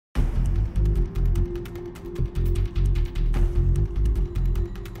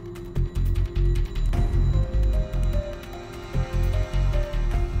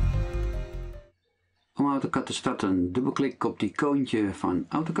AutoCAD te starten, dubbelklik op die icoontje van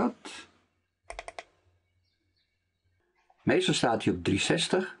AutoCAD. Meestal staat hij op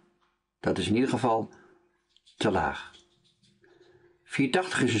 360, dat is in ieder geval te laag.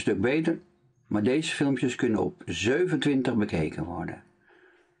 480 is een stuk beter, maar deze filmpjes kunnen op 27 bekeken worden.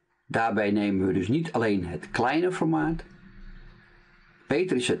 Daarbij nemen we dus niet alleen het kleine formaat,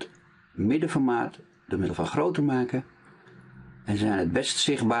 beter is het middenformaat door middel van groter maken en zijn het best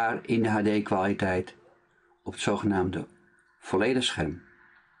zichtbaar in de HD kwaliteit op het zogenaamde volledig scherm.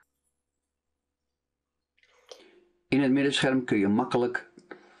 In het middenscherm kun je makkelijk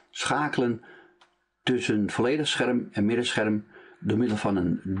schakelen tussen volledig scherm en middenscherm door middel van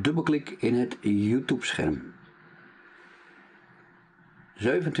een dubbelklik in het YouTube scherm.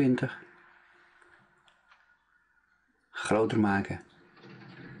 27, groter maken,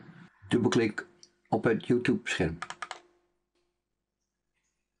 dubbelklik op het YouTube scherm.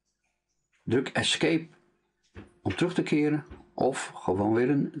 Druk Escape om terug te keren of gewoon weer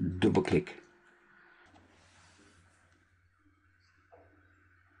een dubbelklik.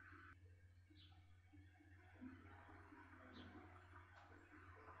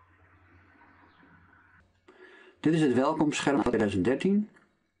 Dit is het welkomstscherm van 2013.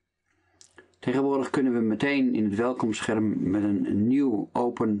 Tegenwoordig kunnen we meteen in het welkomstscherm met een nieuw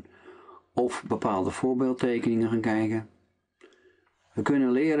open of bepaalde voorbeeldtekeningen gaan kijken. We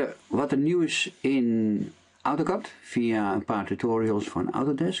kunnen leren wat er nieuw is in AutoCAD via een paar tutorials van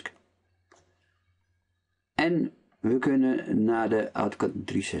Autodesk. En we kunnen naar de AutoCAD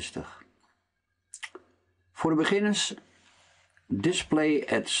 360. Voor de beginners, Display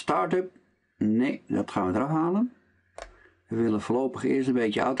at Startup. Nee, dat gaan we eraf halen. We willen voorlopig eerst een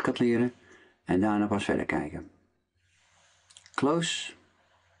beetje AutoCAD leren en daarna pas verder kijken. Close.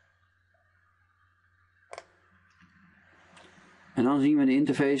 En dan zien we de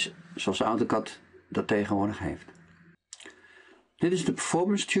interface zoals AutoCAD dat tegenwoordig heeft. Dit is de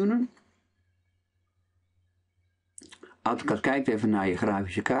Performance Tuner. AutoCAD kijkt even naar je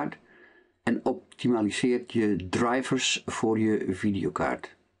grafische kaart en optimaliseert je drivers voor je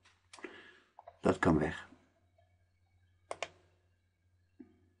videokaart. Dat kan weg.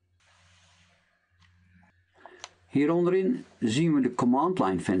 Hier onderin zien we de command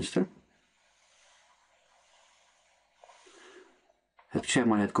line venster.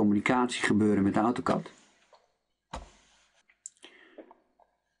 Het communicatiegebeuren met AutoCAD.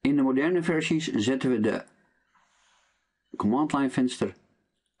 In de moderne versies zetten we de command line venster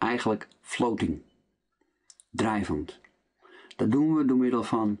eigenlijk floating, drijvend. Dat doen we door middel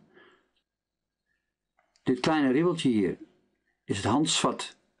van dit kleine ribbeltje hier is het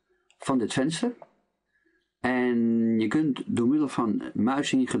handvat van dit venster. En je kunt door middel van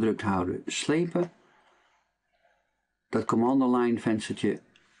muis ingedrukt houden slepen dat command line venstertje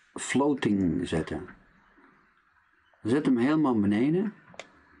floating zetten. Zet hem helemaal beneden.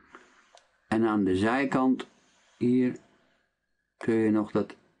 En aan de zijkant hier kun je nog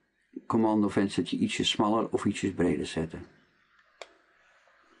dat commando venstertje ietsje smaller of ietsje breder zetten.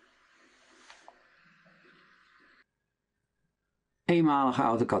 Eenmalige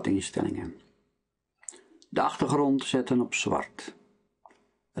AutoCAD instellingen. De achtergrond zetten op zwart.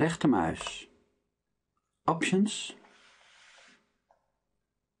 Rechtermuis. Options.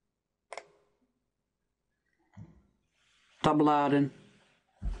 Tabbladen.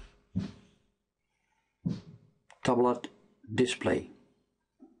 Tabblad display.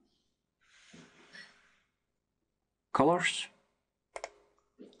 Colors.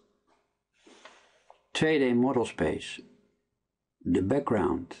 2D model space. De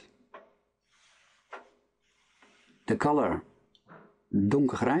background. De color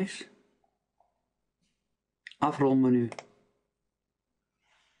donkergrijs. Afrondmenu.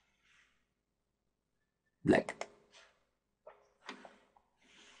 Black.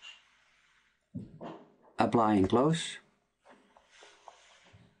 Apply and close.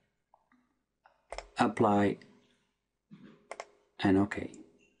 Apply en oké.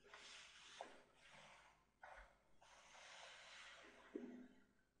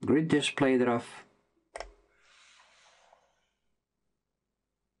 Grid display eraf.